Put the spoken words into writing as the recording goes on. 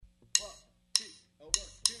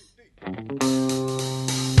Hi,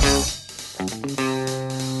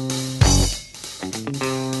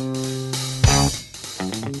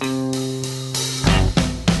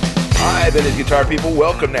 Vintage Guitar people.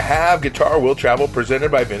 Welcome to Have Guitar Will Travel, presented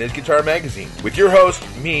by Vintage Guitar Magazine. With your host,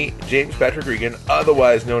 me, James Patrick Regan,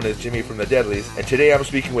 otherwise known as Jimmy from the Deadlies, and today I'm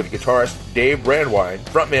speaking with guitarist Dave Brandwine,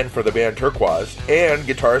 frontman for the band Turquoise, and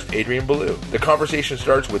guitarist Adrian Belew. The conversation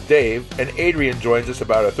starts with Dave, and Adrian joins us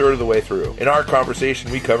about a third of the way through. In our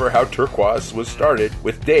conversation, we cover how Turquoise was started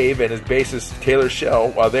with Dave and his bassist Taylor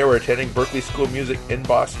Shell while they were attending Berklee School of Music in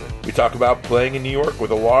Boston. We talk about playing in New York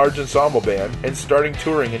with a large ensemble band and starting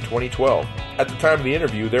touring in 2012. At the time of the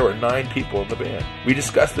interview, there were 9 people in the band. We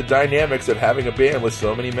discussed the dynamics of having a band with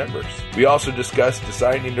so many members. We also discussed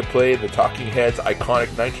deciding to play the Talking Heads'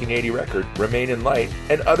 iconic 1980 record, Remain in Light,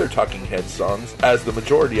 and other Talking Heads songs as the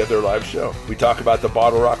majority of their live show. We talk about the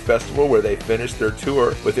Bottle Rock Festival, where they finished their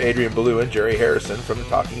tour with Adrian Belew and Jerry Harrison from the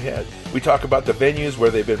Talking Heads. We talk about the venues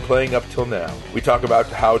where they've been playing up till now. We talk about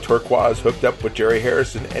how Turquoise hooked up with Jerry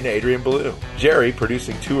Harrison and Adrian Belew, Jerry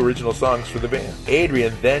producing 2 original songs for the band.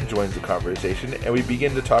 Adrian then joins the conversation, and we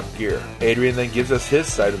begin to talk gear. Adrian then gives us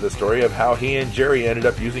his side of the story of how he and Jerry ended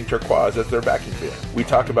up using Turquoise as their backing band. We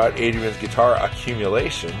talk about Adrian's guitar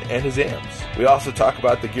accumulation and his amps. We also talk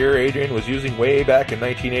about the gear Adrian was using way back in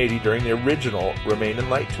 1980 during the original Remain in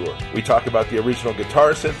Light tour. We talk about the original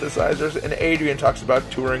guitar synthesizers, and Adrian talks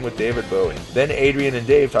about touring with David Bowie. Then Adrian and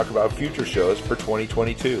Dave talk about future shows for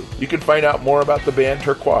 2022. You can find out more about the band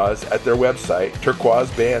Turquoise at their website,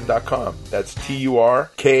 turquoiseband.com. That's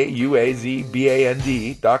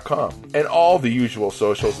TURKUAZBAND.com, and all the usual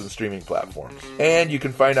socials and streaming platforms. And you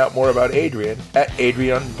can find out more about Adrian at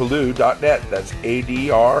adrianbelew.net. That's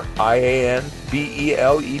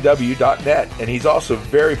ADRIANBELEW.net. And he's also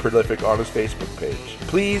very prolific on his Facebook page.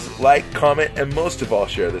 Please like, comment, and most of all,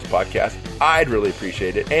 share this podcast. I'd really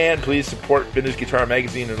appreciate it. And please support Vintage Guitar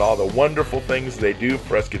Magazine and all the wonderful things they do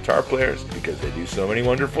for us guitar players, because they do so many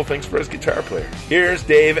wonderful things for us guitar players. Here's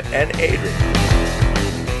Dave and Adrian.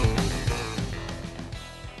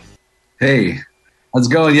 Hey, how's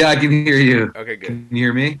it going? Yeah, I can hear you. Okay, good. Can you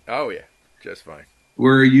hear me? Oh, yeah. Just fine.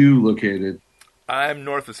 Where are you located? I'm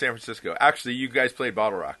north of San Francisco. Actually, you guys played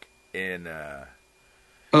Bottle Rock in...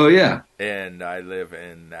 Oh, yeah. And I live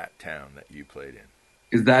in that town that you played in.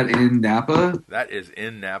 Is that in Napa? That is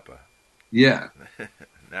in Napa. Yeah.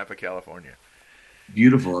 Napa, California.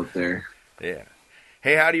 Beautiful up there. Yeah.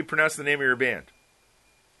 Hey, how do you pronounce the name of your band?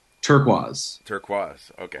 Turquoise.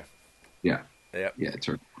 Turquoise. Okay. Yeah. Yep. Yeah,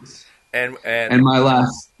 Turquoise. And my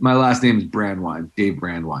last name is Brandwine, Dave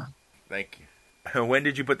Brandwine. Thank you. When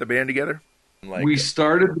did you put the band together? We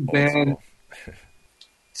started the band,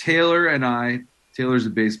 Taylor and I. Taylor's a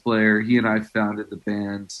bass player. He and I founded the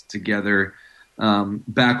band together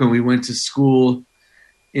back when we went to school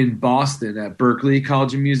in Boston at Berklee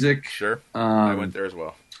College of Music. Sure. I went there as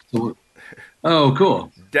well. Oh,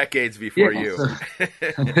 cool. Decades before you.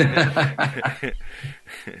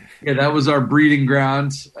 Yeah, that was our breeding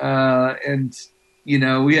ground. And, you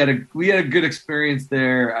know, we had a good experience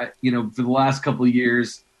there. For the last couple of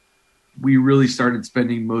years, we really started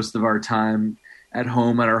spending most of our time at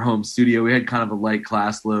home at our home studio. We had kind of a light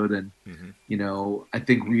class load, and I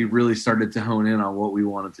think we really started to hone in on what we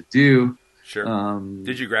wanted to do. Sure.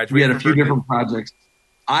 Did you graduate? We had a few different projects.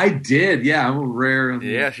 I did. Yeah, I'm a rare.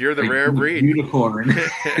 Yes, you're the rare breed. Unicorn.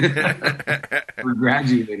 For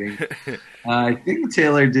graduating. I think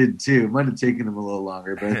Taylor did too. Might have taken him a little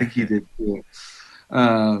longer, but I think he did too.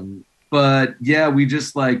 But yeah, we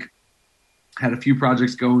just had a few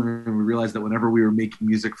projects going, and we realized that whenever we were making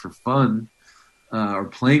music for fun, or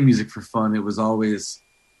playing music for fun, it was always,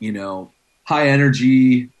 high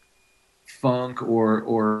energy funk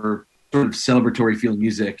or sort of celebratory feeling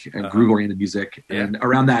music and groove-oriented music. Yeah. And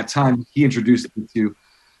around that time, he introduced me to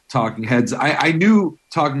Talking Heads. I knew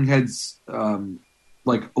Talking Heads,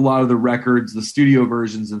 like a lot of the records, the studio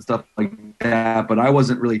versions and stuff like that, but I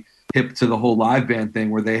wasn't really hip to the whole live band thing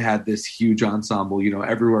where they had this huge ensemble,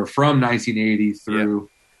 everywhere from 1980 through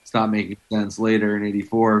Stop Making Sense later in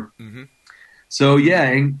 84. Mm-hmm. So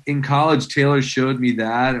yeah, in college, Taylor showed me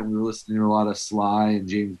that, and we were listening to a lot of Sly and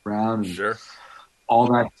James Brown, and all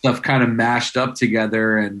that stuff kind of mashed up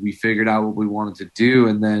together, and we figured out what we wanted to do.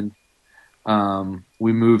 And then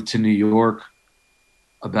we moved to New York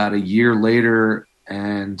about a year later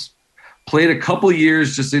and played a couple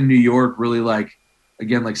years just in New York, really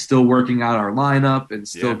still working out our lineup and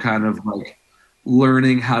still kind of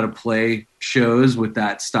learning how to play shows with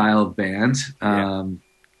that style of band.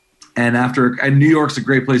 And New York's a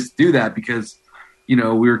great place to do that because, we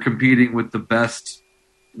were competing with the best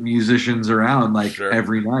musicians around like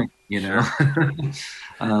every night,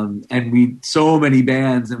 and so many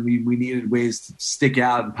bands, and we needed ways to stick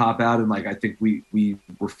out and pop out. And like, I think we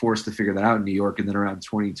were forced to figure that out in New York. And then around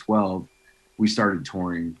 2012, we started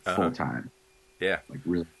touring full time. Yeah. Like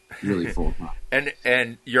really, really full time.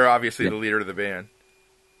 And you're obviously the leader of the band.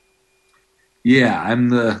 Yeah, I'm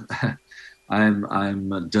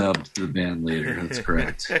dubbed the band leader. That's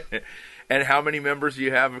correct. And how many members do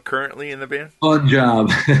you have currently in the band? Fun job.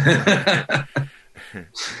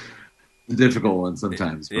 The difficult one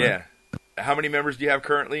sometimes. But. Yeah. How many members do you have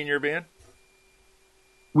currently in your band?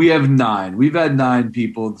 We have 9. We've had 9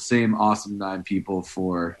 people, the same awesome 9 people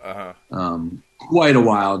for quite a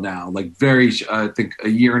while now. Like I think a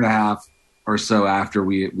year and a half or so after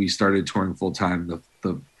we started touring full time,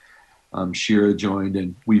 Shira joined,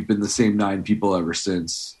 and we've been the same 9 people ever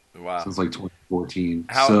since. Wow. Since like 2014.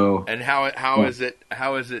 How is it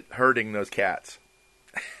hurting those cats?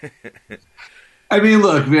 I mean,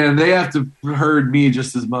 look, man, they have to herd me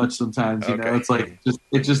just as much sometimes. You know, it's like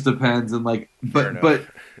it just depends, and like, but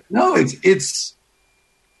no, it's.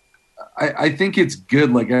 I think it's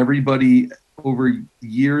good. Like everybody over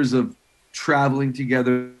years of traveling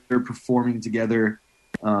together, performing together,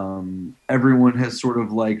 everyone has sort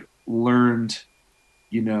of like learned,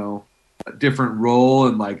 a different role,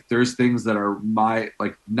 and like there's things that are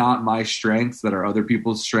not my strengths that are other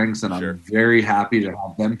people's strengths, and I'm very happy to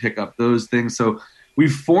have them pick up those things. So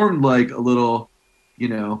we've formed like a little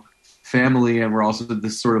family, and we're also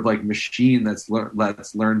this sort of like machine that's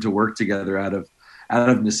learned to work together out of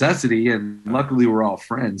necessity, and luckily we're all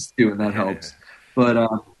friends too, and that helps. But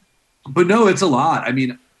no, it's a lot. I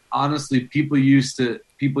mean, honestly, people used to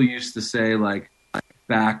say, like,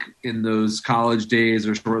 back in those college days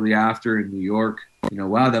or shortly after in New York,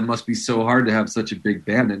 wow, that must be so hard to have such a big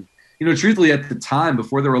band. And, truthfully at the time,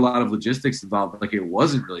 before there were a lot of logistics involved, like it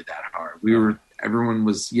wasn't really that hard. Everyone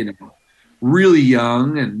was, really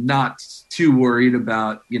young and not too worried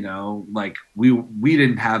about, like we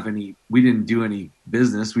didn't do any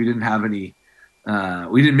business. We didn't have any,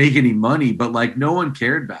 we didn't make any money, but like no one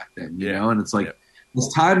cared back then, and it's like as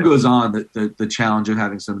time goes on, the challenge of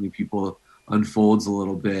having so many people unfolds a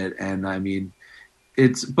little bit. And I mean,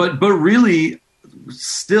 but really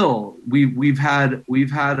still we've had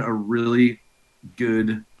a really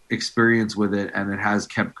good experience with it, and it has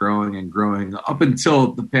kept growing and growing up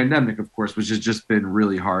until the pandemic, of course, which has just been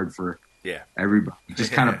really hard for everybody.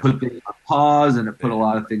 Just kind of put things on pause, and it put a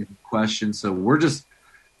lot of things in question. So we're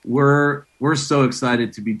so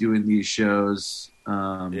excited to be doing these shows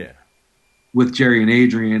with Jerry and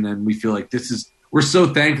Adrian, and we feel like we're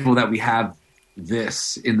so thankful that we have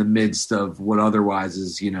this in the midst of what otherwise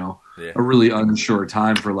is, a really unsure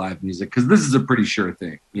time for live music, because this is a pretty sure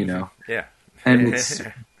thing, and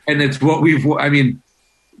it's what when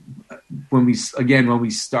we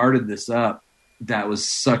started this up, that was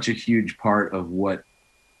such a huge part of what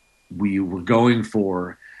we were going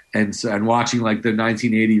for. And watching like the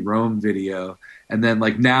 1980 Rome video, and then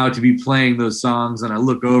like now to be playing those songs, and I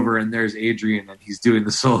look over and there's Adrian and he's doing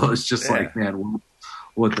the solo. It's just like, man,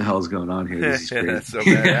 what the hell is going on here? This is crazy. That's so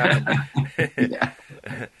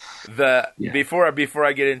bad. Before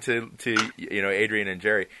I get into Adrian and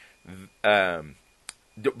Jerry,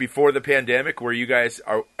 before the pandemic, were you guys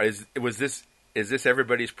is this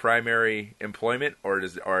everybody's primary employment, or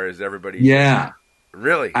is everybody? Yeah.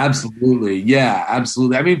 Really? Absolutely. Yeah,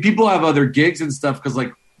 absolutely. I mean, people have other gigs and stuff because,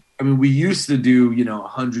 like, I mean, we used to do,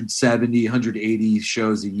 170, 180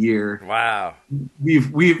 shows a year. Wow.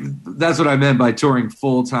 That's what I meant by touring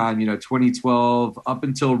full time, 2012 up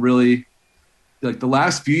until really like the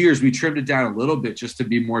last few years, we trimmed it down a little bit just to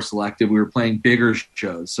be more selective. We were playing bigger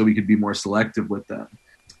shows so we could be more selective with them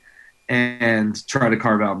and try to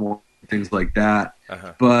carve out more things like that.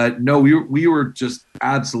 But no, we were just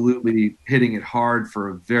absolutely hitting it hard for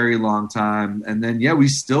a very long time. And then, we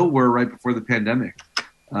still were right before the pandemic.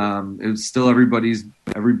 It was still everybody's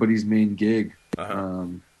main gig.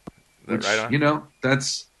 Which, right on.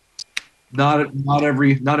 That's not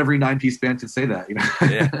every 9-piece band can say that,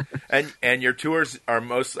 Yeah. And your tours are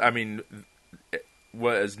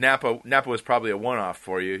was Napa was probably a one-off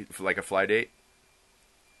for you, like a fly date?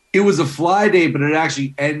 It was a fly date, but it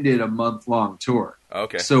actually ended a month-long tour.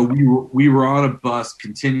 Okay. So we were on a bus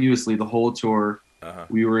continuously the whole tour.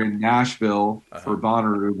 We were in Nashville for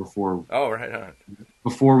Bonnaroo before. Oh, right on.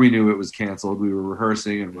 Before we knew it was canceled, we were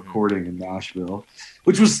rehearsing and recording in Nashville,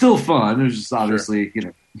 which was still fun. It was just obviously,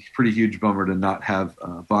 pretty huge bummer to not have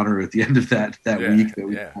Bonnaroo at the end of that week that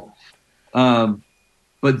we had.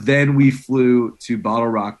 But then we flew to Bottle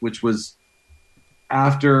Rock, which was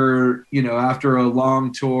after a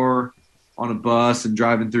long tour on a bus and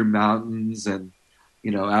driving through mountains and,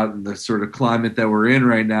 out in the sort of climate that we're in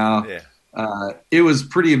right now. Yeah. It was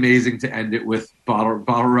pretty amazing to end it with Bottle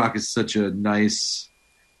Rock is such a nice,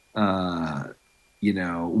 well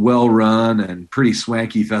run and pretty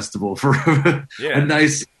swanky festival for a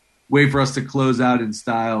nice way for us to close out in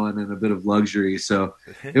style and in a bit of luxury. So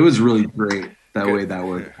it was really great way that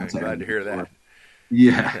worked. I'm glad to hear that.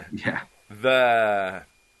 Yeah.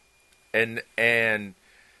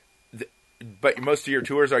 But most of your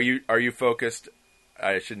tours, are you focused?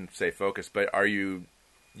 I shouldn't say focused, but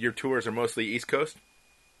your tours are mostly East Coast?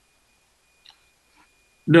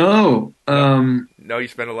 No. No, you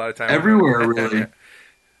spend a lot of time everywhere, really.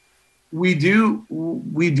 We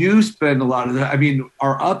do spend a lot of that. I mean,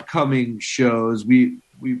 our upcoming shows, we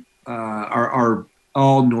are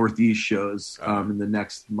all Northeast shows in the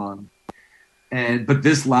next month. But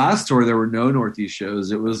this last tour, there were no Northeast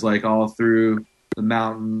shows. It was like all through the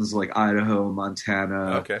mountains, like Idaho,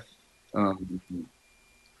 Montana,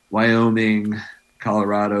 Wyoming,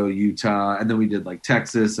 Colorado, Utah, and then we did like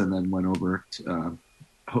Texas, and then went over to,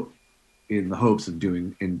 in the hopes of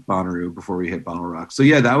doing in Bonnaroo before we hit Bottle Rock. So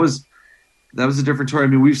yeah, that was a different tour. I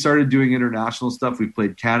mean, we've started doing international stuff. We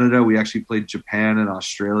played Canada. We actually played Japan and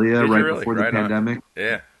Australia before the pandemic.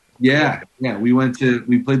 Yeah.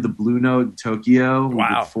 We played the Blue Note in Tokyo. We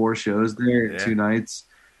did 4 shows there in 2 nights.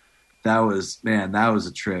 That was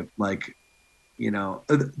a trip. Like,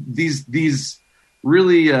 these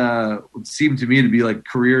really seem to me to be like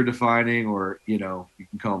career defining, or, you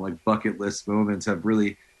can call them like bucket list moments, have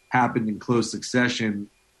really happened in close succession,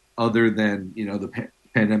 other than, the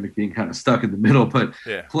pandemic being kind of stuck in the middle. But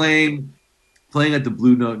playing at the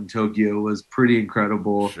Blue Note in Tokyo was pretty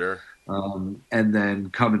incredible. Sure. And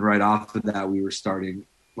then coming right off of that, we were starting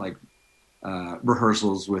like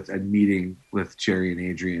rehearsals and meeting with Jerry and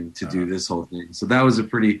Adrian to do this whole thing. So that was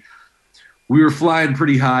we were flying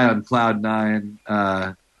pretty high on cloud 9,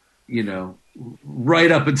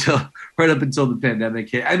 right up until the pandemic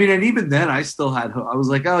hit. I mean, and even then I still had hope. I was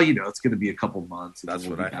like, it's going to be a couple months. That's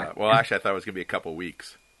what I thought. Well, actually I thought it was going to be a couple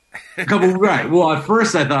weeks. Right. Well, at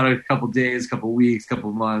first I thought a couple days, couple weeks,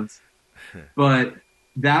 couple months, but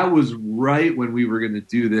that was right when we were going to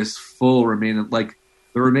do this full Remain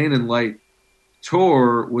in Light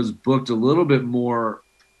tour was booked a little bit more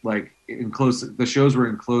like the shows were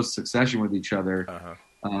in close succession with each other.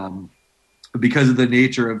 Because of the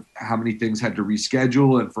nature of how many things had to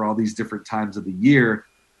reschedule and for all these different times of the year,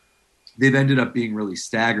 they've ended up being really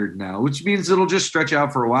staggered now, which means it'll just stretch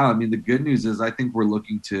out for a while. I mean, the good news is I think we're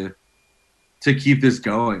looking to keep this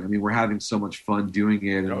going. I mean, we're having so much fun doing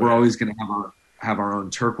it, and we're always going to have our own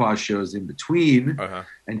Turquoise shows in between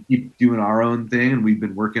and keep doing our own thing. And we've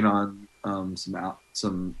been working on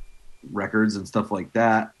some records and stuff like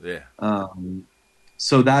that. Yeah.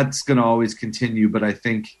 So that's going to always continue. But I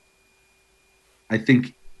think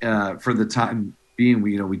for the time being,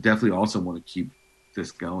 we definitely also want to keep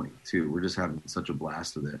this going too. We're just having such a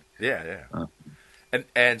blast with it. Yeah.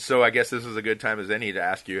 And so I guess this is a good time as any to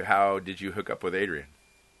ask you, how did you hook up with Adrian?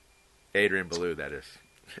 Adrian Belew, that is.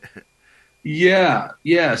 Yeah.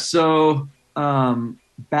 So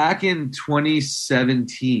back in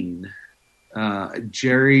 2017,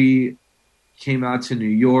 Jerry came out to New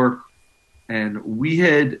York, and we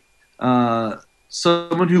had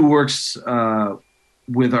someone who works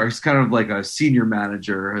he's kind of like a senior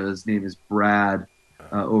manager. His name is Brad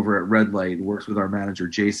over at Red Light. He works with our manager,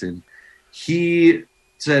 Jason. He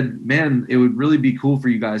said, man, it would really be cool for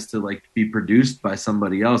you guys to like be produced by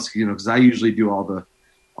somebody else, because I usually do all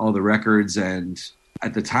the records. And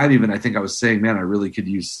at the time, even I think I was saying, man, I really could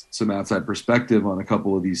use some outside perspective on a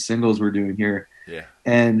couple of these singles we're doing here. Yeah.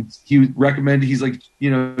 And he recommended, he's like,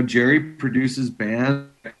 Jerry produces bands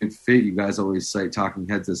that could fit. You guys always cite Talking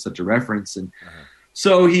Heads as such a reference. And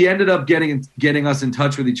so he ended up getting us in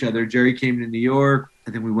touch with each other. Jerry came to New York.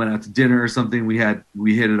 I think we went out to dinner or something. We hit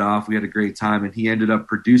it off. We had a great time. And he ended up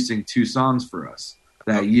producing 2 songs for us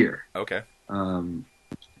that year. Okay.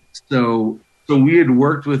 So we had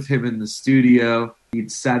worked with him in the studio.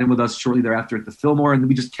 He'd sat in with us shortly thereafter at the Fillmore, and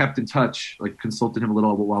we just kept in touch, like consulted him a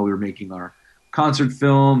little while we were making our concert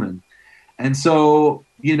film. And so,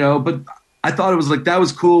 but I thought it was like, that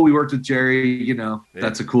was cool. We worked with Jerry,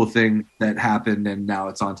 that's a cool thing that happened, and now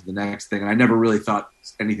it's on to the next thing. And I never really thought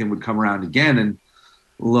anything would come around again. And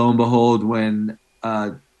lo and behold, when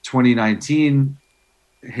 2019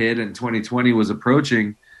 hit and 2020 was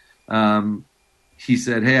approaching, he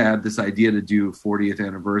said, hey, I have this idea to do 40th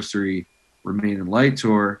anniversary Remain in Light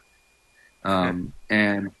tour. And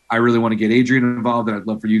I really want to get Adrian involved, and I'd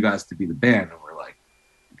love for you guys to be the band. And we're like,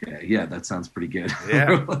 okay, yeah, that sounds pretty good.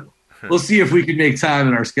 Yeah. we'll see if we can make time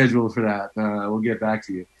in our schedule for that. We'll get back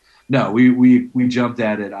to you. No, we jumped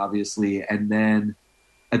at it obviously, and then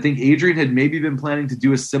I think Adrian had maybe been planning to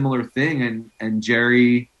do a similar thing, and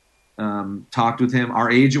Jerry talked with him. Our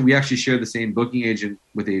agent, we actually share the same booking agent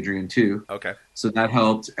with Adrian too. Okay, so that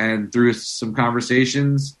helped. And through some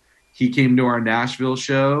conversations, he came to our Nashville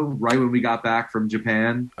show right when we got back from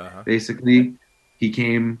Japan. Basically, he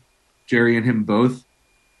came, Jerry and him both,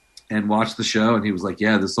 and watched the show, and he was like,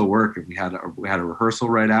 "Yeah, this will work." And we had a rehearsal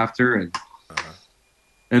right after,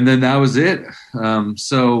 and then that was it.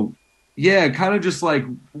 So yeah, kind of just like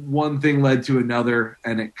one thing led to another,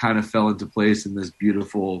 and it kind of fell into place in this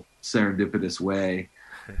beautiful serendipitous way.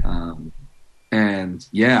 And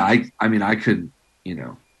yeah, I mean, I couldn't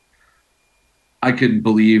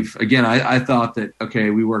believe, again, I thought that, okay,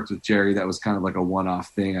 we worked with Jerry. That was kind of like a one-off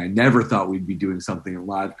thing. I never thought we'd be doing something in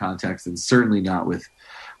live context, and certainly not with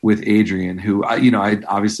Adrian, who I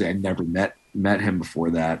never met him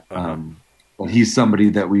before that. But he's somebody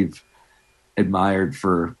that we've admired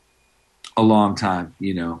for a long time,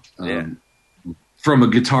 from a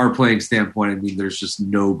guitar playing standpoint. I mean, there's just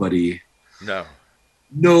nobody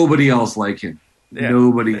else like him. Yeah.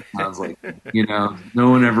 Nobody sounds like him, no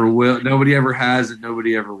one ever will. Nobody ever has, and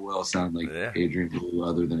nobody ever will sound like Adrian Belew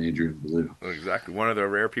other than Adrian Belew. Exactly. One of the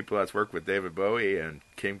rare people that's worked with David Bowie and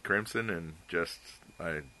King Crimson, and just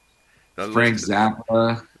Frank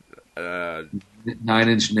Zappa, 9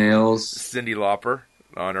 Inch Nails, Cyndi Lauper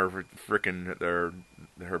on her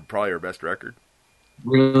probably her best record.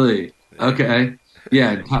 Really? Yeah. Okay.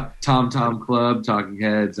 Yeah. Tom Club, Talking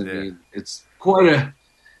Heads. I mean, it's quite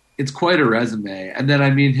a resume. And then, I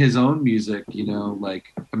mean, his own music,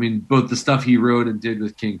 both the stuff he wrote and did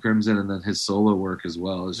with King Crimson, and then his solo work as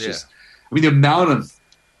well is just, I mean, the amount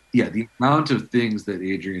of things that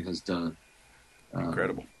Adrian has done,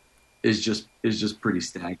 incredible, is just pretty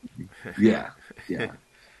staggering. Yeah.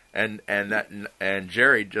 and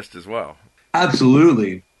Jerry just as well.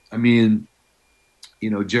 Absolutely. I mean,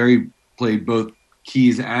 Jerry played both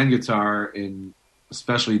keys and guitar in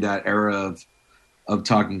especially that era of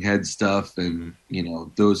Talking Head stuff, and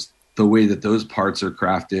the way that those parts are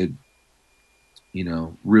crafted,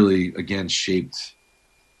 really again shaped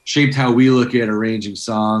how we look at arranging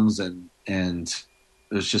songs, and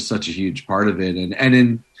it's just such a huge part of it.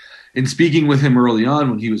 And in speaking with him early on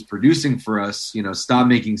when he was producing for us, Stop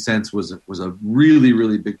Making Sense was a really,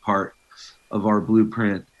 really big part of our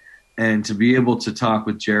blueprint. And to be able to talk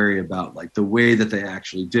with Jerry about like the way that they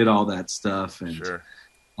actually did all that stuff, and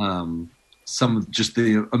some of just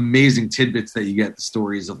the amazing tidbits that you get, the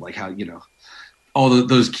stories of like how, all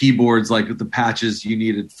those keyboards, like the patches, you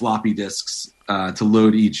needed floppy disks to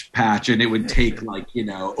load each patch, and it would take like,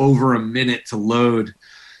 over a minute to load.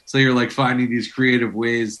 So you're like finding these creative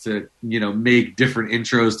ways to, make different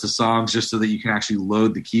intros to songs just so that you can actually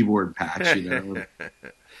load the keyboard patch,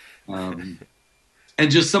 and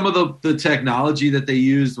just some of the technology that they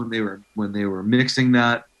used when they were mixing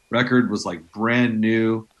that record was like brand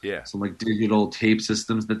new. Yeah. Some like digital tape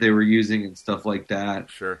systems that they were using and stuff like that.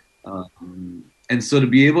 Sure. And so to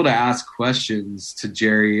be able to ask questions to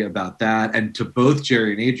Jerry about that, and to both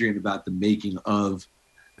Jerry and Adrian about the making of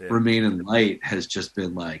Remain in Light, has just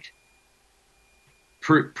been like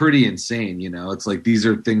pretty insane. It's like, these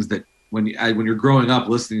are things that when you're growing up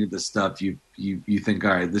listening to this stuff, you think,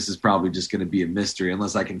 all right, this is probably just going to be a mystery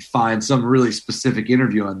unless I can find some really specific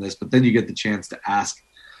interview on this. But then you get the chance to ask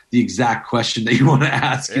the exact question that you want to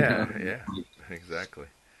ask. Yeah, exactly.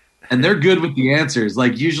 And they're good with the answers.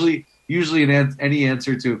 Like usually any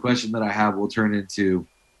answer to a question that I have will turn into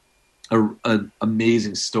an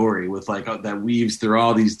amazing story with like that weaves through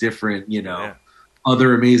all these different,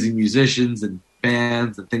 other amazing musicians and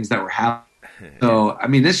bands and things that were happening. So, I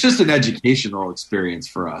mean, it's just an educational experience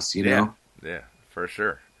for us, Yeah, for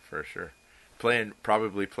sure.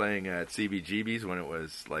 Probably playing at CBGB's when it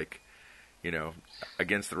was like,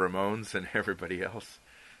 against the Ramones and everybody else.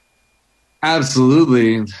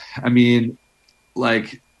 Absolutely. I mean,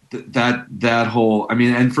 like that whole, I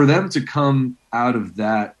mean, and for them to come out of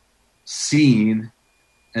that scene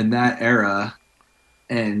and that era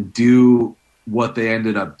and do what they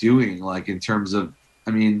ended up doing, like in terms of,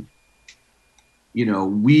 I mean,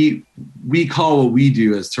 we call what we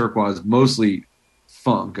do as Turquoise mostly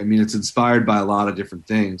funk. I mean, it's inspired by a lot of different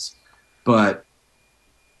things, but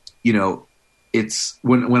it's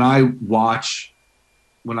when I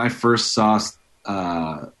first saw,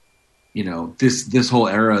 this whole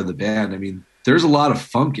era of the band, I mean, there's a lot of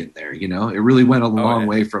funk in there, it really went a long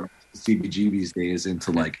way from CBGB's days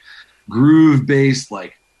into like groove based,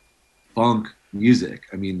 like funk music.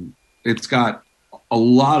 I mean, it's got a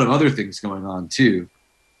lot of other things going on too.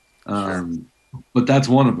 But that's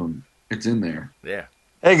one of them. It's in there. Yeah.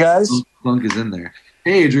 Hey guys, Clunk is in there.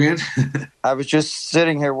 Hey Adrian. I was just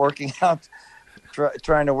sitting here working out,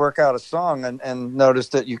 trying to work out a song, and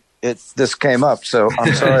noticed that this came up. So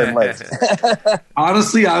I'm sorry I'm late.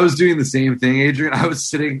 Honestly, I was doing the same thing, Adrian. I was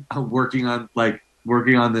sitting working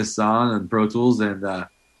on this song on Pro Tools, and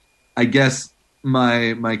I guess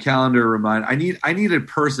my calendar I need a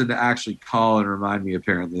person to actually call and remind me.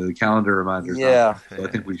 Apparently, the calendar reminder. Yeah, so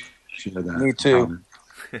I think we should know that. Me too.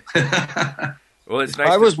 Well, it's nice.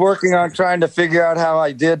 I was working on trying to figure out how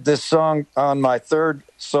I did this song on my third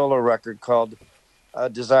solo record called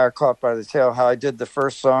Desire Caught by the Tail. How I did the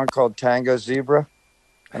first song called Tango Zebra.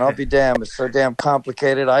 And I'll be damned, it's so damn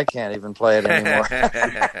complicated I can't even play it anymore.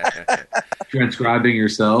 Transcribing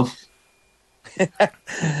yourself.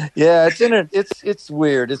 Yeah, it's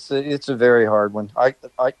weird. It's a very hard one.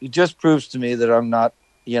 It just proves to me that I'm not,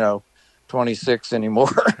 26 anymore.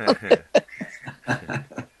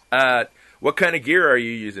 What kind of gear are you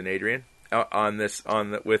using, Adrian,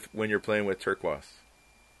 when you're playing with Turquoise?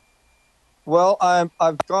 Well, I've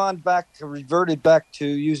reverted back to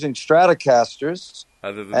using Stratocasters.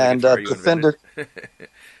 Other than the Fender.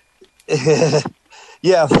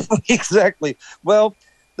 Yeah, exactly. Well,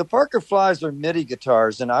 the Parker Flies are MIDI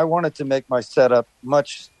guitars, and I wanted to make my setup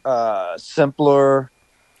much simpler,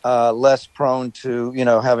 less prone to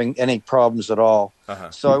having any problems at all. Uh-huh.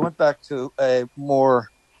 So I went back to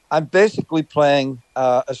I'm basically playing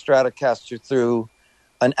a Stratocaster through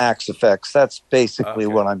an Axe Effects. That's basically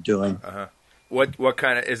what I'm doing. Uh-huh. What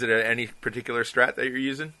kind of, is it any particular Strat that you're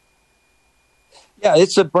using? Yeah,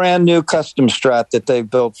 it's a brand new custom Strat that they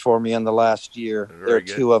built for me in the last year. There are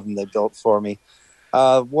two of them they built for me.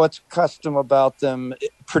 What's custom about them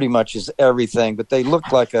pretty much is everything, but they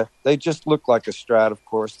just look like a Strat, of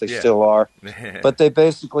course. They still are. But they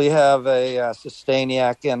basically have a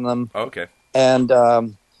Sustainiac in them. Okay. And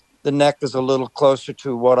the neck is a little closer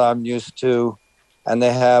to what I'm used to. And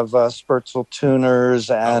they have Spertzel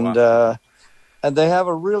tuners and they have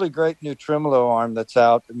a really great new tremolo arm that's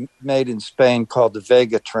out, made in Spain, called the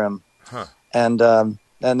Vega Trim. Huh. And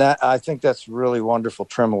that, I think that's really wonderful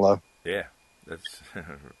tremolo. Yeah, that's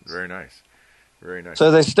very nice. Very nice. So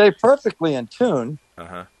they stay perfectly in tune,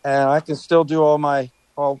 and I can still do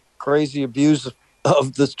all crazy abuse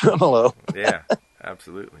of this tremolo. Yeah,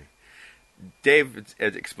 absolutely. Dave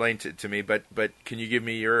explained it to me, but can you give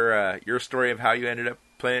me your story of how you ended up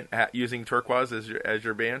using Turquoise as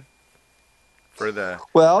your band?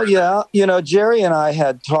 Well, yeah, Jerry and I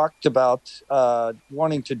had talked about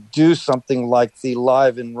wanting to do something like the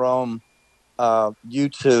Live in Rome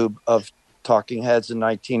YouTube of Talking Heads in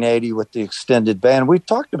 1980 with the extended band. We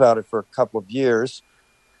talked about it for a couple of years,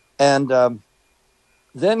 and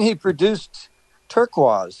then he produced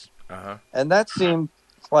Turquoise, and that seemed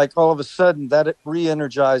like all of a sudden that it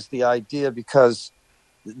re-energized the idea, because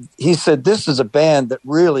he said, this is a band that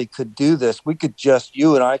really could do this.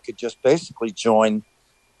 You and I could just basically join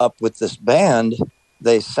up with this band.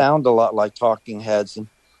 They sound a lot like Talking Heads. And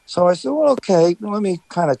so I said, well, okay, let me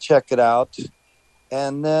kind of check it out.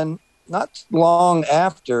 And then not long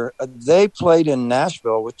after, they played in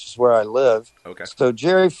Nashville, which is where I live. Okay. So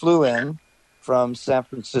Jerry flew in from San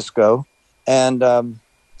Francisco, and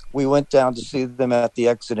we went down to see them at the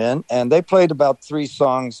Exit Inn, and they played about 3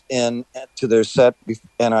 songs in to their set.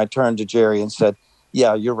 And I turned to Jerry and said,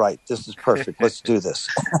 yeah, you're right. This is perfect. Let's do this.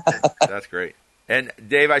 That's great. And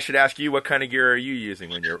Dave, I should ask you, what kind of gear are you using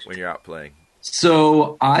when you're out playing?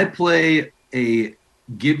 So I play a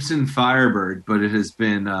Gibson Firebird, but it has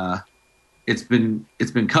been it's been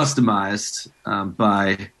customized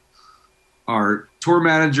by our tour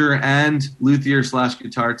manager and luthier /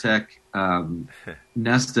 guitar tech,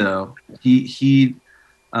 Nesto. He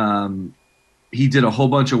did a whole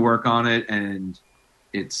bunch of work on it, and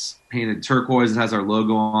it's painted turquoise. It has our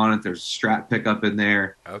logo on it. There's a Strat pickup in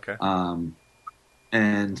there. Okay.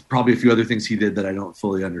 And probably a few other things he did that I don't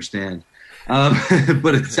fully understand.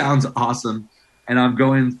 But it sounds awesome. And I'm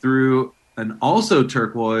going through an also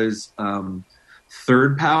turquoise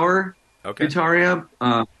Third Power guitar amp.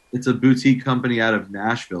 It's a boutique company out of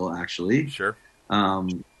Nashville, actually. Sure.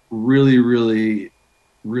 Really, really,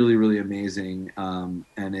 really, really amazing. And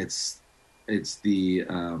it's the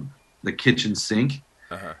kitchen sink,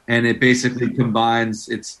 and it basically combines.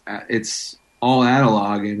 It's all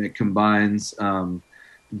analog, and it combines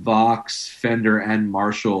Vox, Fender, and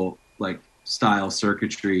Marshall style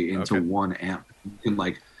circuitry into one amp.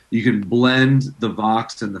 You can blend the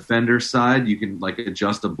Vox and the Fender side. You can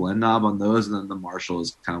adjust a blend knob on those, and then the Marshall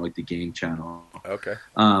is kind of like the gain channel. Okay.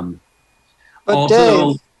 But also,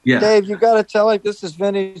 Dave, Yeah. Dave, you got to tell him, this is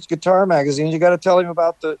Vintage Guitar Magazine. You got to tell him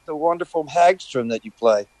about the wonderful Hagstrom that you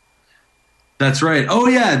play. That's right. Oh,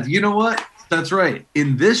 yeah. You know what? That's right.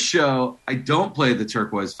 In this show, I don't play the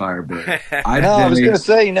Turquoise Firebird. I was going to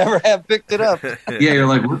say, you never have picked it up. Yeah, you're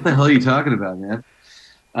like, what the hell are you talking about, man?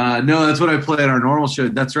 No, that's what I play at our normal show.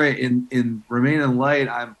 That's right. In Remain in Light,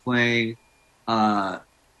 I'm playing a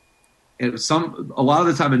lot of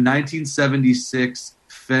the time a 1976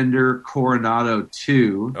 Fender Coronado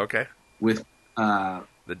 2. Okay. With the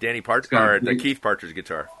the Keith Partridge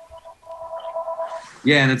guitar.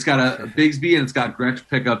 Yeah, and it's got a Bigsby and it's got Gretsch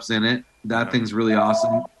pickups in it. That thing's really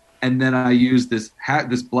awesome. And then I use this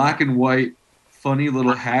black and white funny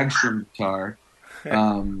little Hagstrom guitar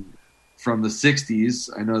from the 60s.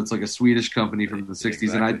 I know it's like a Swedish company from the 60s.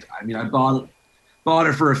 Exactly. And I bought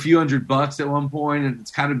it for a few $100 at one point, and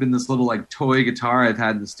it's kind of been this little like toy guitar I've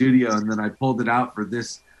had in the studio, and then I pulled it out for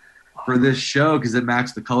this show because it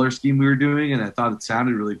matched the color scheme we were doing, and I thought it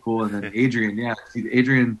sounded really cool. And then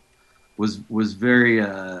Adrian was very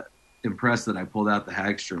impressed that I pulled out the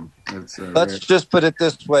Hagstrom. Let's just put it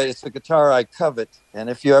this way: it's a guitar I covet,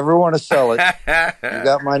 and if you ever want to sell it, you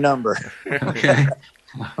got my number. Okay.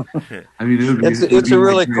 I mean, it's a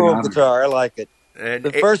really cool guitar. I like it. And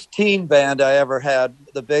the first teen band I ever had,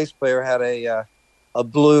 the bass player had a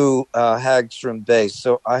blue Hagstrom bass,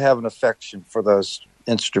 so I have an affection for those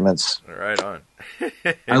instruments. Right on.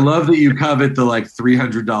 I love that you covet the like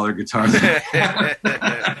 $300 guitar.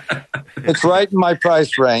 It's right in my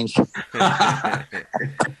price range.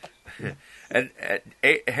 And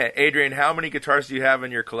Adrian, how many guitars do you have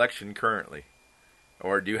in your collection currently?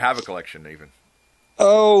 Or do you have a collection even?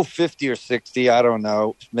 Oh, 50 or 60. I don't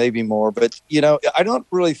know. Maybe more. But, I don't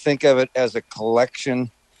really think of it as a collection.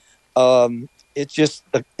 It's just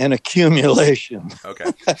an accumulation. Okay.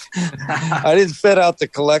 I didn't set out to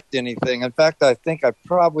collect anything. In fact, I think I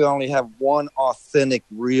probably only have one authentic,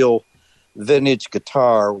 real vintage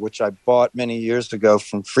guitar, which I bought many years ago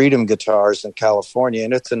from Freedom Guitars in California.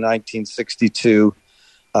 And it's a 1962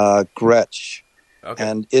 Gretsch. Okay.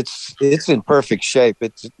 And it's in perfect shape.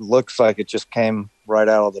 It looks like it just came right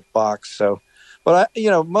out of the box. So, but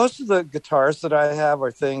most of the guitars that I have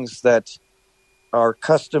are things that are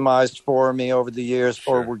customized for me over the years,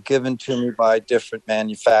 Sure. or were given to me by different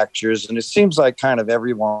manufacturers. And it seems like kind of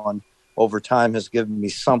everyone over time has given me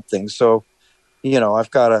something. So,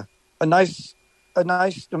 I've got a nice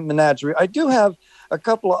menagerie. I do have a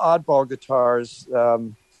couple of oddball guitars.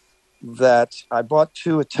 That I bought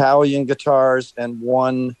 2 Italian guitars and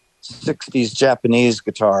one 60s Japanese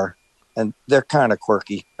guitar, and they're kind of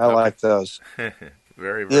quirky. I like those.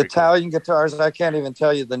 Very the Italian guitars, I can't even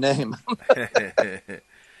tell you the name.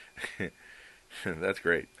 That's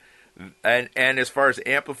great. And as far as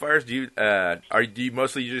amplifiers, do you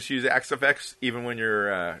mostly just use XFX even when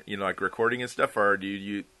you're like recording and stuff, or do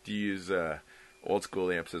you use old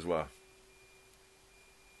school amps as well?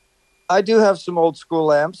 I do have some old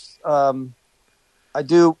school amps. I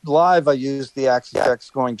do live. I use the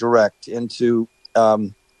XFX going direct into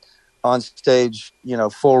on stage,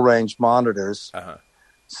 full range monitors. Uh-huh.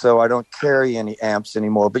 So I don't carry any amps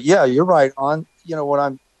anymore. But yeah, you're right. On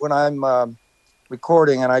when I'm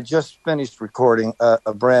recording, and I just finished recording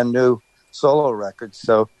a brand new solo record,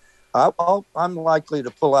 so I'm likely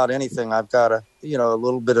to pull out anything. I've got a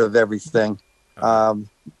little bit of everything. Uh-huh.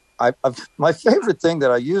 My favorite thing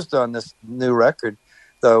that I used on this new record,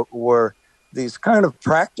 though, were these kind of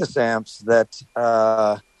practice amps that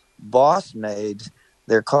Boss made.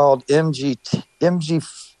 They're called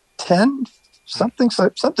MG10, something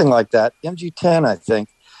like that. MG10, I think.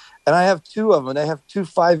 And I have 2 of them. They have 2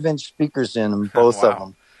 5-inch speakers in them, both of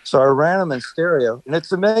them. So I ran them in stereo, and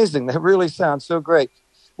it's amazing. They really sound so great.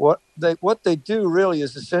 What they do really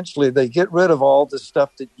is essentially they get rid of all the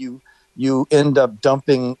stuff that you end up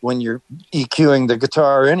dumping when you're EQing the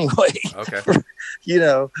guitar anyway. Okay.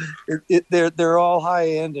 They're all high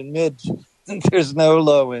end and mid. There's no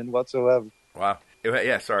low end whatsoever. Wow.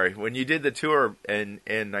 Yeah, sorry. When you did the tour in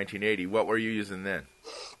 1980, what were you using then?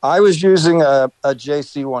 I was using a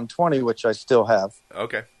JC 120, which I still have.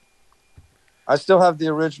 Okay. I still have the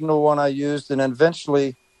original one I used, and then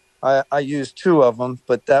eventually I used 2 of them,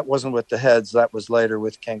 but that wasn't with the heads. That was later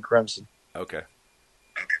with King Crimson. Okay.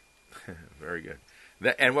 Very good.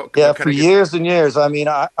 And what for years and years. I mean,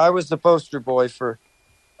 I was the poster boy for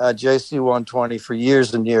JC 120 for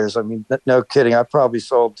years and years. I mean, no kidding. I probably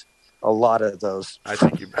sold a lot of those. I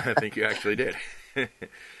think you actually did.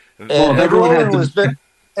 And Roland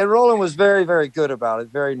was very, very good about it.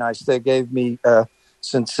 Very nice. They gave me a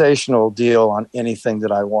sensational deal on anything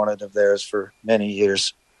that I wanted of theirs for many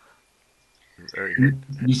years. Very good.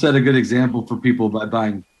 You set a good example for people by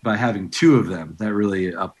buying by having two of them, that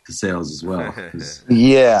really upped the sales as well.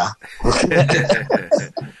 Yeah.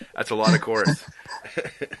 That's a lot of chorus.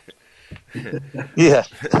 Yeah.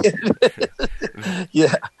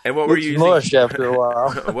 Yeah. And what were you using? Mush after a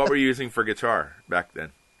while. What were you using for guitar back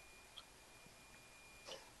then?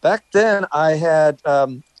 Back then, I had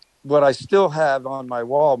what I still have on my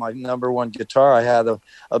wall, my number one guitar. I had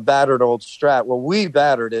a battered old Strat. Well, we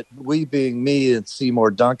battered it, we being me and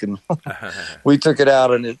Seymour Duncan. We took it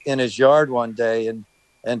out in his yard one day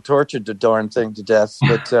and tortured the darn thing to death.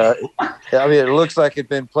 But, I mean, it looks like it'd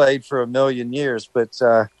been played for a million years. But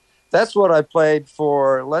that's what I played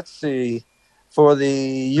for, let's see, for the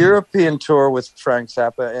European tour with Frank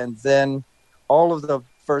Zappa, and then all of the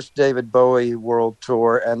first David Bowie world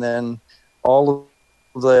tour, and then all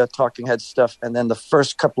of the Talking Heads stuff, and then the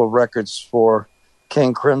first couple of records for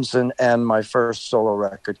King Crimson and my first solo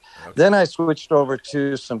record. Okay. Then I switched over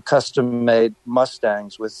to some custom-made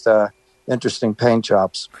Mustangs with interesting paint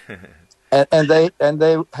jobs, and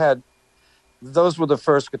they had, those were the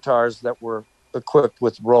first guitars that were equipped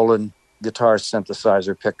with Roland guitar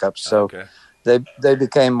synthesizer pickups. So they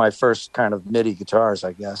became my first kind of MIDI guitars,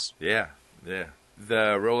 I guess. Yeah.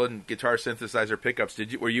 The Roland guitar synthesizer pickups.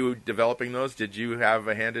 Were you developing those? Did you have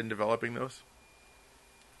a hand in developing those?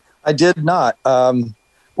 I did not.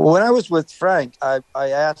 When I was with Frank, I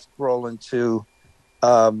asked Roland to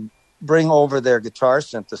bring over their guitar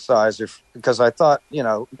synthesizer because I thought,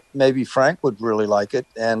 maybe Frank would really like it.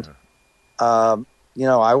 And,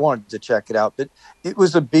 I wanted to check it out. But it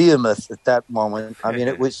was a behemoth at that moment. I mean,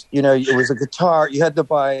 it was, it was a guitar. You had to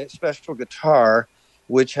buy a special guitar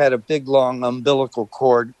which had a big, long umbilical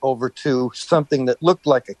cord over to something that looked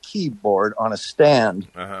like a keyboard on a stand.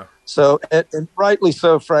 Uh-huh. So, and rightly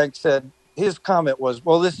so, Frank said, his comment was,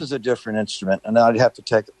 well, this is a different instrument, and I'd have to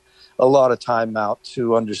take a lot of time out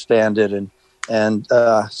to understand it. And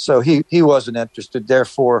so he wasn't interested.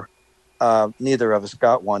 Therefore, neither of us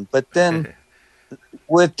got one. But then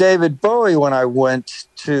with David Bowie, when I went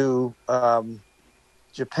to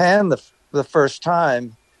Japan the first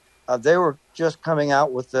time, they were just coming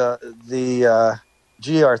out with the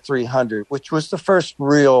GR300, which was the first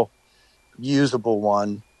real usable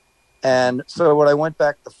one. And so when I went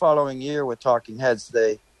back the following year with Talking Heads,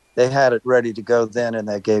 they had it ready to go then, and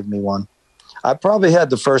they gave me one. I probably had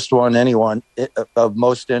the first one of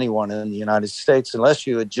most anyone in the United States, unless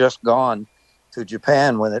you had just gone to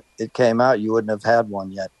Japan when it came out. You wouldn't have had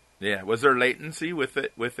one yet. Yeah. Was there latency with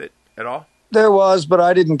it at all? There was, but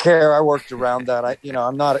I didn't care. I worked around that.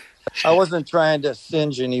 I wasn't trying to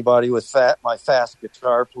singe anybody with my fast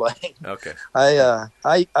guitar playing. Okay.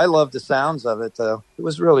 I love the sounds of it, though. It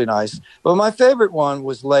was really nice. But my favorite one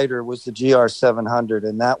was the GR700,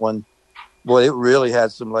 and that one, boy, it really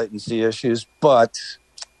had some latency issues, but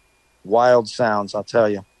wild sounds, I'll tell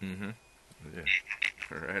you. Mm-hmm. Yeah.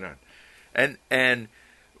 Right on. And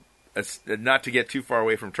not to get too far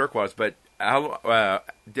away from Turquoise, but how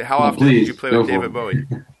often did you play with David Bowie?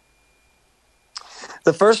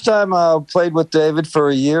 The first time I played with David for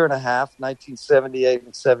a year and a half, 1978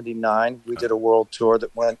 and 79. We did a world tour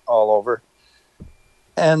that went all over.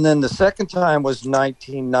 And then the second time was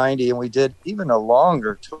 1990, and we did even a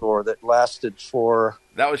longer tour that lasted for...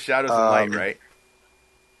 That was Shadows and Light, right?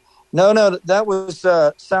 No, that was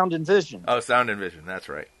Sound and Vision. Oh, Sound and Vision, that's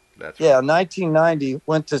right. Yeah, 1990,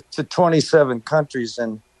 went to 27 countries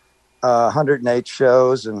and 108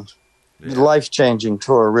 shows, and life-changing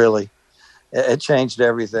tour, really. It changed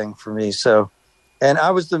everything for me. So, and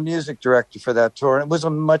I was the music director for that tour, and it was a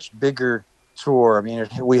much bigger tour. I mean,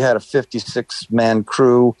 we had a 56-man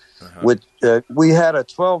crew. Uh-huh. We had a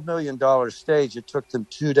 $12 million stage. It took them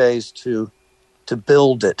 2 days to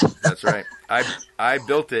build it. That's right. I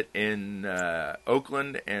built it in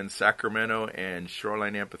Oakland and Sacramento and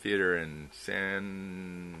Shoreline Amphitheater in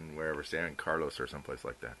San Carlos or someplace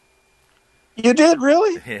like that. You did,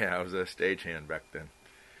 really? Yeah, I was a stagehand back then.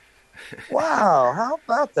 Wow, how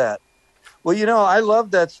about that? Well, I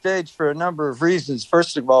love that stage for a number of reasons.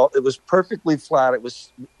 First of all, it was perfectly flat. It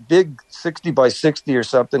was big, 60 by 60 or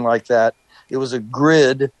something like that. It was a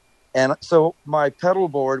grid, and so my pedal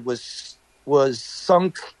board was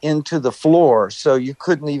sunk into the floor, so you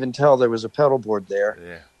couldn't even tell there was a pedal board there.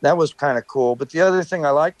 Yeah. That was kind of cool. But the other thing I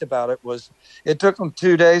liked about it was it took them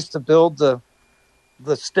 2 days to build the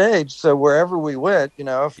stage, so wherever we went,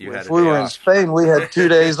 if we were in Spain, we had 2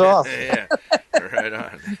 days off. Yeah, right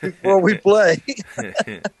on. Before we play.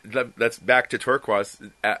 That's back to Turquoise.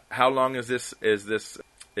 How long is this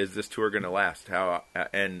tour going to last?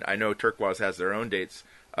 And I know Turquoise has their own dates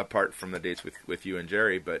apart from the dates with you and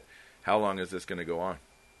Jerry, but how long is this going to go on?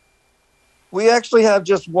 We actually have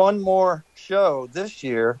just one more show this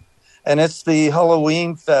year, and it's the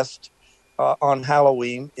Halloween Fest on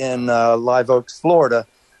Halloween in Live Oaks, Florida.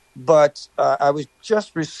 But I was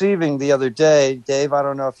just receiving the other day, Dave, I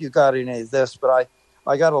don't know if you got any of this, but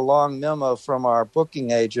I got a long memo from our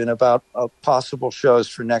booking agent about possible shows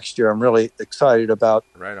for next year. I'm really excited about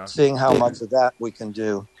seeing how much of that we can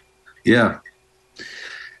do. Yeah.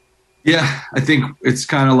 Yeah, I think it's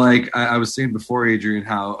kind of like I was saying before, Adrian,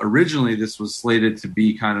 how originally this was slated to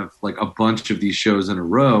be kind of like a bunch of these shows in a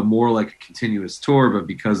row, more like a continuous tour. But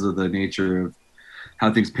because of the nature of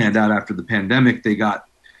how things panned out after the pandemic, they got,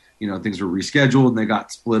 things were rescheduled and they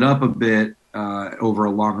got split up a bit over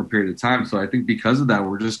a longer period of time. So I think because of that,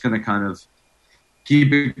 we're just going to kind of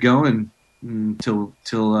keep it going till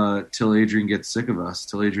Adrian gets sick of us,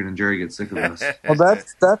 till Adrian and Jerry get sick of us. Well,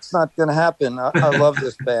 that's not going to happen. I love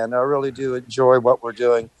this band. I really do enjoy what we're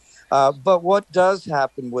doing. But what does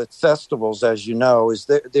happen with festivals, as you know, is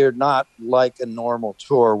they're not like a normal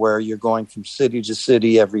tour where you're going from city to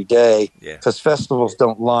city every day, because festivals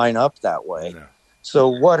don't line up that way. No. So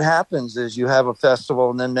what happens is you have a festival,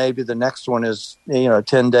 and then maybe the next one is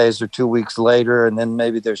 10 days or 2 weeks later, and then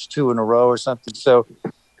maybe there's two in a row or something. So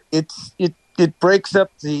it breaks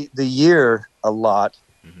up the year a lot,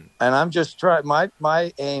 and I'm just trying.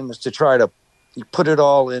 My aim is to try to put it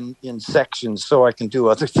all in sections so I can do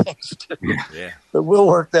other things too. Yeah. But we'll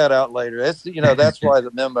work that out later. That's why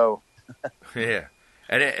the memo. Yeah,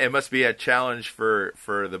 and it must be a challenge for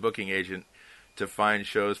the booking agent to find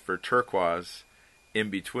shows for Turquoise in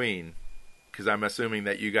between, because I'm assuming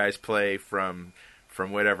that you guys play from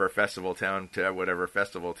whatever festival town to whatever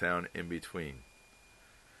festival town in between.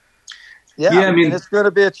 Yeah, I mean, it's going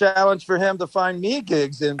to be a challenge for him to find me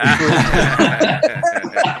gigs in between.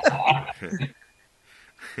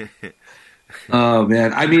 Oh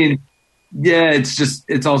man, I mean, yeah,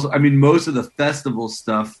 it's also, I mean, most of the festival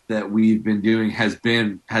stuff that we've been doing has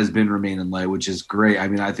been Remain in Light, which is great. I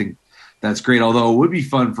mean, I think that's great. Although it would be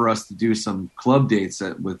fun for us to do some club dates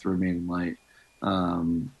with Remain in Light.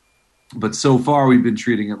 But so far we've been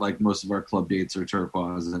treating it like most of our club dates are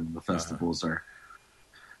Turquoise and the festivals are.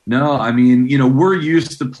 No, I mean, we're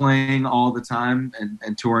used to playing all the time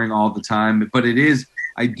and touring all the time, but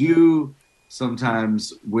I do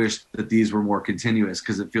sometimes wish that these were more continuous,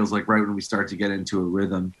 because it feels like right when we start to get into a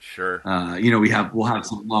rhythm, sure. We'll have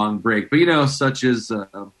some long break, but such as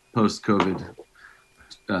post-COVID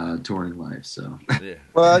touring life. So, yeah.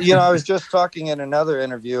 Well, I was just talking in another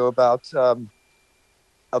interview about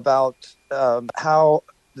how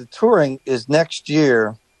the touring is next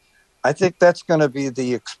year. I think that's going to be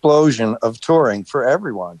the explosion of touring for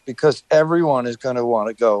everyone, because everyone is going to want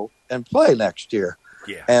to go and play next year.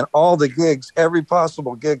 Yeah. And all the gigs, every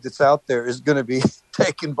possible gig that's out there is going to be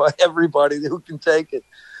taken by everybody who can take it.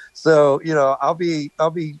 So, I'll be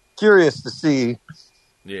curious to see,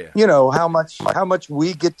 how much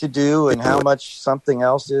we get to do and how much something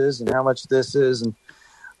else is and how much this is. And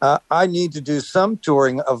I need to do some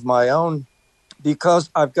touring of my own, because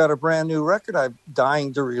I've got a brand new record I'm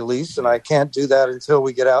dying to release, and I can't do that until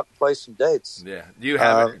we get out and play some dates. Yeah. Do you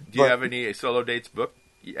have any solo dates booked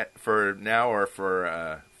for now or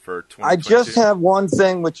for 2022? I just have one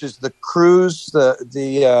thing, which is the cruise,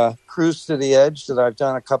 the Cruise to the Edge that I've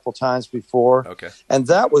done a couple times before. Okay. And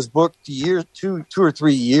that was booked two or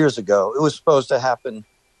 3 years ago. It was supposed to happen,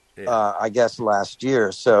 I guess, last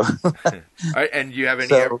year. So. And do you have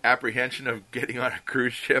any apprehension of getting on a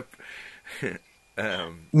cruise ship?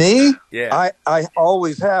 Me? Yeah. I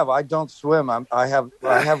always have. I don't swim. I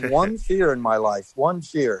have one fear in my life,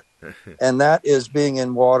 and that is being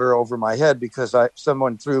in water over my head, because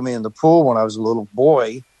someone threw me in the pool when I was a little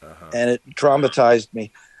boy, and it traumatized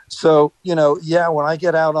me. So, when I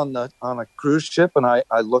get out on a cruise ship and I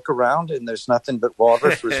look around and there's nothing but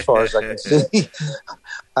water for as far as I can see,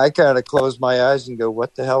 I kind of close my eyes and go,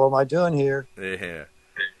 "What the hell am I doing here?" Yeah.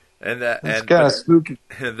 And it's kind of spooky.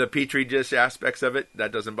 The Petri dish aspects of it,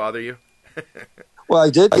 that doesn't bother you? Well,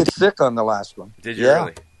 I did get sick on the last one. Did you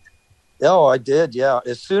really? Oh, I did, yeah.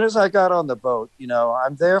 As soon as I got on the boat,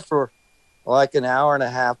 I'm there for like an hour and a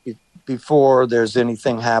half before there's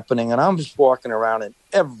anything happening. And I'm just walking around and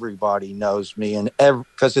everybody knows me. And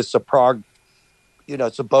because it's a prog,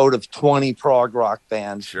 it's a boat of 20 prog rock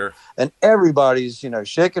bands. Sure. And everybody's,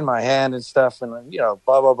 shaking my hand and stuff and,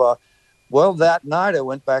 blah, blah, blah. Well, that night I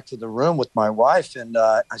went back to the room with my wife, and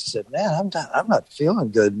I said, "Man, I'm not feeling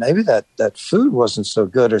good. Maybe that food wasn't so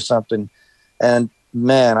good or something." And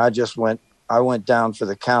man, I went down for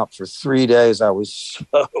the count for 3 days. I was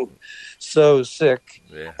so sick.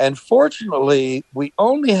 Yeah. And fortunately, we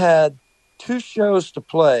only had 2 shows to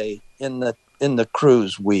play in the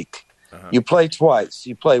cruise week. You play twice.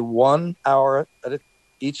 You play 1 hour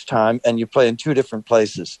each time, and you play in 2 different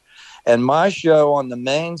places. And my show on the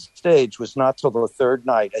main stage was not till the third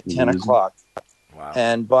night at 10 o'clock. Wow.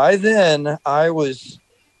 And by then, I was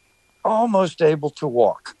almost able to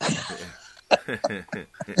walk.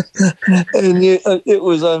 And it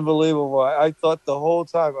was unbelievable. I thought the whole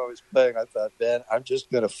time I was playing, I thought, man, I'm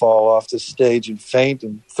just going to fall off the stage and faint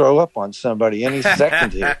and throw up on somebody any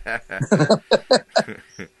second here.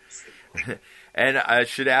 And I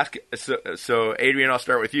should ask, so Adrian, I'll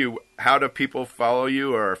start with you. How do people follow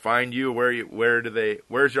you or find you?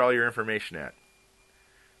 Where's all your information at?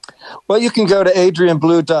 Well, you can go to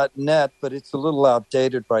adrianblue.net, but it's a little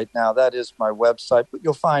outdated right now. That is my website, but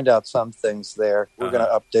you'll find out some things there. We're going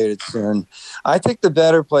to update it soon. I think the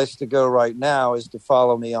better place to go right now is to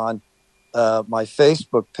follow me on my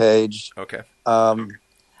Facebook page. Okay.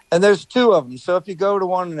 And there's 2 of them. So if you go to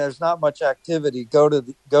one and there's not much activity, go to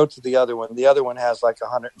the other one. The other one has like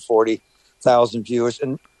 140,000 viewers.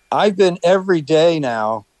 And I've been every day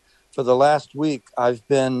now for the last week, I've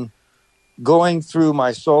been going through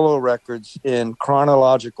my solo records in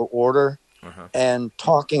chronological order and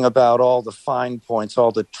talking about all the fine points,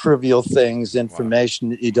 all the trivial things, information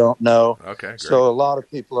that you don't know. Okay, great. So a lot of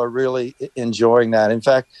people are really enjoying that. In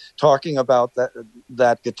fact, talking about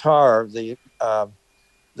that guitar,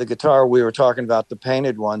 the guitar we were talking about, the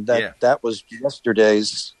painted one, that was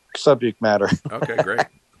yesterday's subject matter. Okay, great.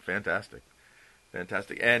 Fantastic.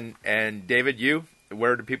 And David,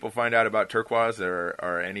 where do people find out about Turkuaz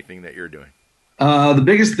or anything that you're doing? The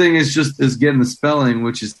biggest thing is getting the spelling,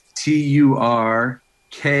 which is Turkuaz.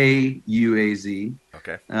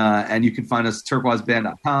 Okay. And you can find us at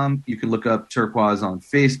turkuazband.com. You can look up Turkuaz on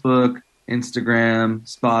Facebook, Instagram,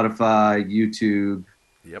 Spotify, YouTube.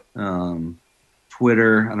 Yep.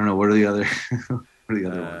 Twitter. I don't know. What are the other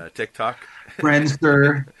ones? TikTok.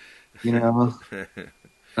 Friendster.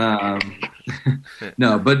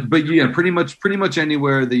 No, but yeah, pretty much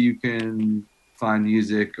anywhere that you can find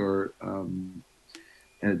music or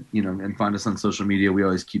and find us on social media. We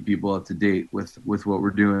always keep people up to date with what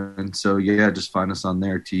we're doing. So yeah, just find us on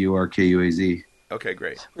there. Turkuaz. Okay,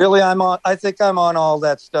 great. Really, I think I'm on all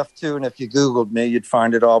that stuff too. And if you Googled me, you'd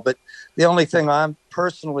find it all. But the only thing I'm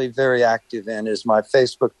personally very active in is my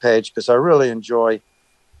Facebook page, because I really enjoy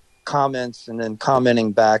comments and then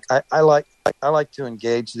commenting back. I like to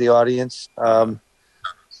engage the audience. And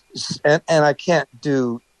I can't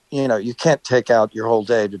do, you can't take out your whole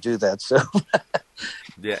day to do that. So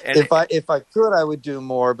yeah, if I could, I would do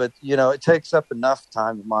more, but it takes up enough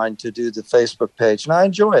time of mine to do the Facebook page, and I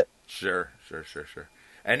enjoy it. Sure.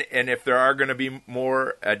 And if there are going to be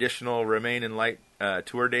more additional Remain in Light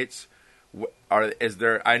tour dates,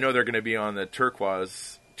 I know they're going to be on the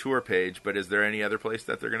Turkuaz tour page, but is there any other place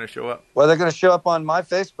that they're going to show up? Well, they're going to show up on my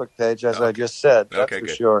Facebook page, as I just said. That's for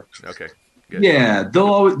sure. Okay. Good. Yeah,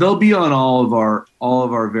 they'll be on all of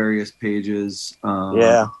our various pages.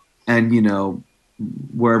 And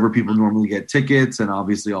wherever people normally get tickets, and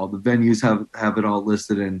obviously all the venues have it all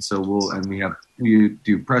listed. And so we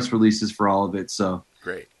do press releases for all of it. So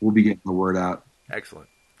great. We'll be getting the word out. Excellent.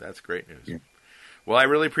 That's great news. Yeah. Well, I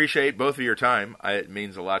really appreciate both of your time. It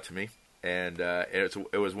means a lot to me, and it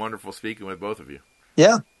was wonderful speaking with both of you.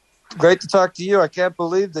 Yeah, great to talk to you. I can't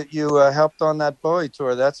believe that you helped on that Bowie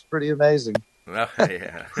tour. That's pretty amazing. Well,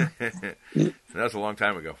 yeah, that was a long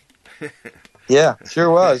time ago. Yeah,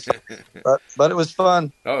 sure was. But it was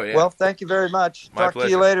fun. Oh yeah. Well, thank you very much. My Talk pleasure.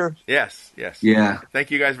 to you later. Yes. Yeah.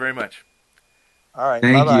 Thank you guys very much. All right.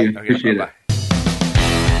 Thank bye-bye. you. Okay, Appreciate bye-bye. it.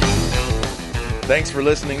 Thanks for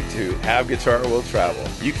listening to Have Guitar Will Travel.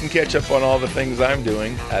 You can catch up on all the things I'm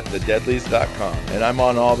doing at thedeadlies.com. And I'm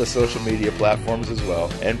on all the social media platforms as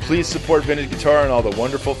well. And please support Vintage Guitar and all the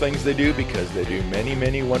wonderful things they do, because they do many,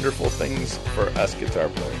 many wonderful things for us guitar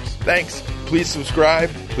players. Thanks. Please subscribe.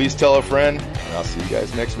 Please tell a friend. And I'll see you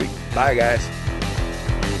guys next week. Bye, guys.